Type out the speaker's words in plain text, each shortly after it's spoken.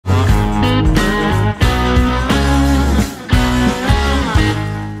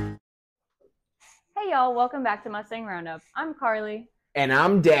Hey y'all, welcome back to Mustang Roundup. I'm Carly. And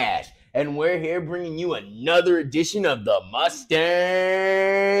I'm Dash, and we're here bringing you another edition of the Mustang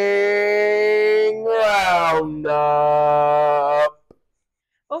Roundup.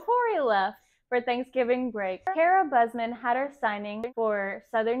 Before we left for Thanksgiving break, Kara Busman had her signing for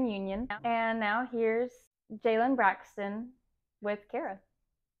Southern Union, and now here's Jalen Braxton with Kara.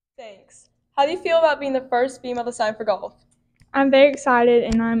 Thanks. How do you feel about being the first female to sign for golf? I'm very excited,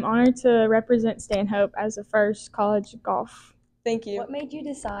 and I'm honored to represent Stanhope as the first college golf. Thank you. What made you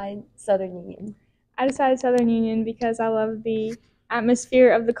decide Southern Union? I decided Southern Union because I love the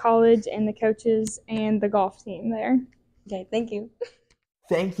atmosphere of the college and the coaches and the golf team there. Okay, thank you.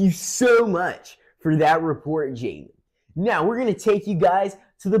 Thank you so much for that report, Jalen. Now we're going to take you guys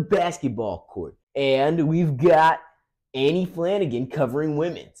to the basketball court, and we've got Annie Flanagan covering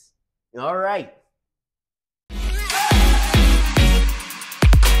women's. All right.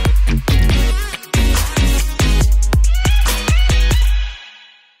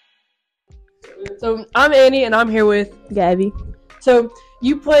 So I'm Annie, and I'm here with Gabby. So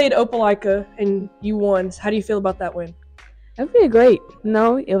you played Opelika, and you won. How do you feel about that win? I feel great.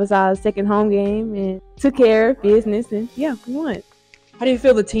 It was our second home game and took care of business, and yeah, we won. How do you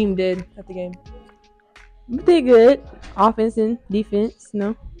feel the team did at the game? We did good. Offense and defense,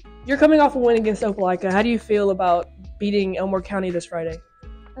 You're coming off a win against Opelika. How do you feel about beating Elmore County this Friday?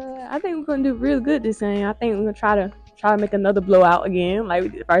 I think we're gonna do real good this game. I think we're gonna try to make another blowout again, like we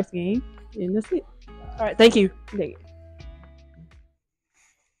did the first game, and that's it. All right, thank you. Thank you.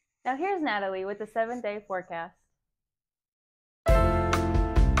 Now here's Natalie with the 7-day forecast.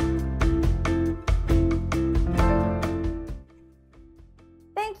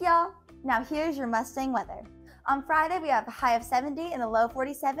 Thank y'all. Now here's your Mustang weather. On Friday, we have a high of 70 and a low of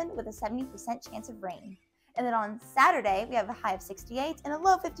 47 with a 70% chance of rain. And then on Saturday, we have a high of 68 and a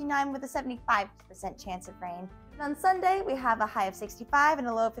low of 59 with a 75% chance of rain. And on Sunday, we have a high of 65 and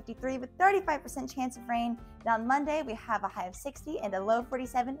a low of 53 with 35% chance of rain. And on Monday, we have a high of 60 and a low of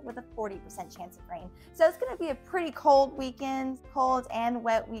 47 with a 40% chance of rain. So it's going to be a pretty cold weekend, cold and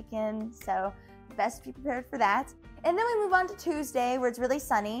wet weekend. So best be prepared for that. And then we move on to Tuesday, where it's really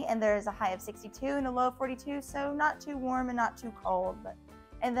sunny and there's a high of 62 and a low of 42. So not too warm and not too cold.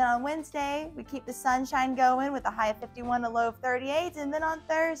 And then on Wednesday, we keep the sunshine going with a high of 51, a low of 38. And then on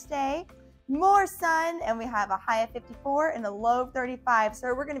Thursday, more sun, and we have a high of 54 and a low of 35.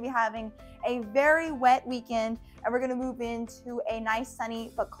 So we're going to be having a very wet weekend, and we're going to move into a nice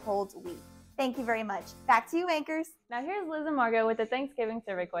sunny but cold week. Thank you very much. Back to you, anchors. Now here's Liz and Margot with the Thanksgiving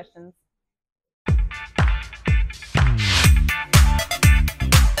survey questions.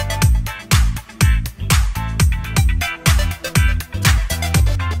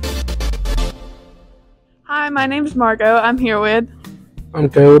 Hi, my name's Margot. I'm here with. I'm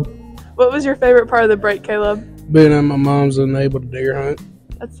Caleb. What was your favorite part of the break, Caleb? Being at my mom's and able to deer hunt.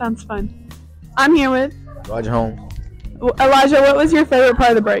 That sounds fun. I'm here with. Elijah home. Elijah, what was your favorite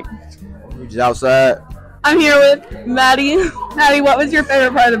part of the break? We just outside. I'm here with Maddie. Maddie, what was your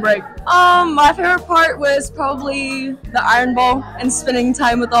favorite part of the break? My favorite part was probably the Iron Bowl and spending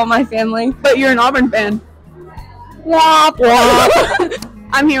time with all my family. But you're an Auburn fan. Womp womp.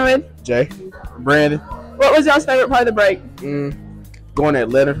 I'm here with Jay. Brandon. What was y'all's favorite part of the break? Going to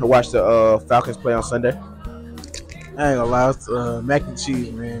Atlanta to watch the Falcons play on Sunday. I ain't gonna lie, it's, mac and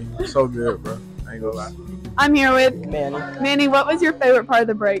cheese, man. So good, bro. I ain't gonna lie. I'm here with Manny. Manny, what was your favorite part of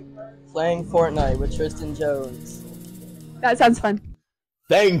the break? Playing Fortnite with Tristan Jones. That sounds fun.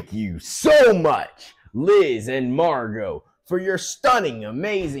 Thank you so much, Liz and Margot, for your stunning,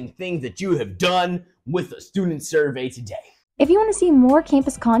 amazing things that you have done with the student survey today. If you want to see more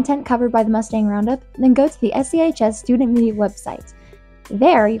campus content covered by the Mustang Roundup, then go to the SCHS Student Media website.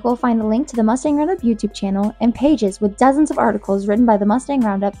 There, you will find a link to the Mustang Roundup YouTube channel and pages with dozens of articles written by the Mustang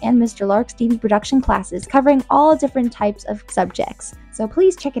Roundup and Mr. Lark's TV production classes covering all different types of subjects. So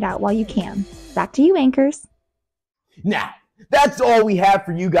please check it out while you can. Back to you, anchors. Now, that's all we have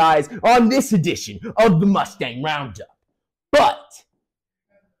for you guys on this edition of the Mustang Roundup. But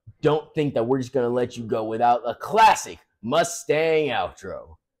don't think that we're just going to let you go without a classic Mustang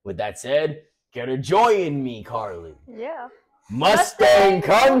outro. With that said, get a join me, Carly. Yeah. Mustang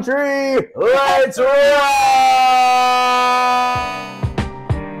Country, let's ride!